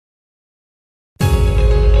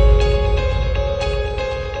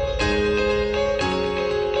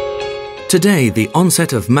Today, the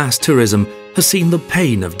onset of mass tourism has seen the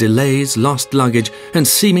pain of delays, lost luggage, and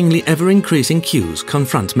seemingly ever-increasing queues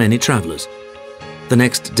confront many travelers. The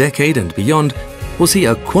next decade and beyond will see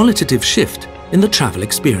a qualitative shift in the travel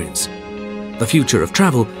experience. The future of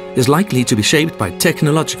travel is likely to be shaped by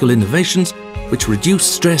technological innovations which reduce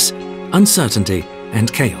stress, uncertainty,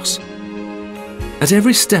 and chaos. At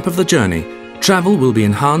every step of the journey, travel will be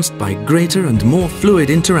enhanced by greater and more fluid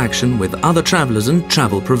interaction with other travelers and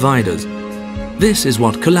travel providers. This is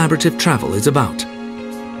what collaborative travel is about.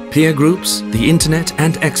 Peer groups, the internet,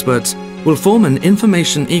 and experts will form an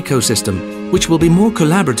information ecosystem which will be more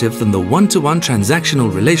collaborative than the one-to-one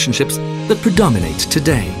transactional relationships that predominate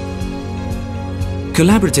today.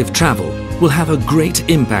 Collaborative travel will have a great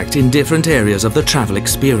impact in different areas of the travel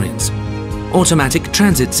experience. Automatic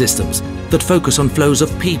transit systems that focus on flows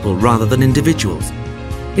of people rather than individuals.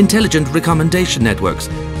 Intelligent recommendation networks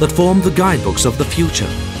that form the guidebooks of the future.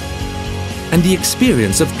 And the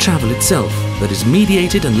experience of travel itself that is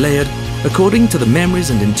mediated and layered according to the memories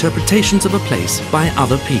and interpretations of a place by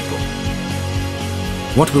other people.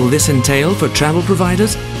 What will this entail for travel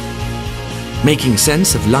providers? Making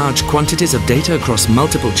sense of large quantities of data across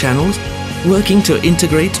multiple channels, working to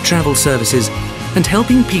integrate travel services, and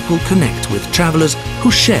helping people connect with travelers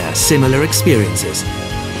who share similar experiences.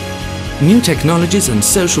 New technologies and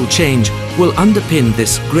social change will underpin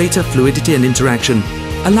this greater fluidity and interaction,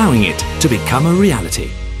 allowing it to become a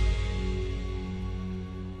reality.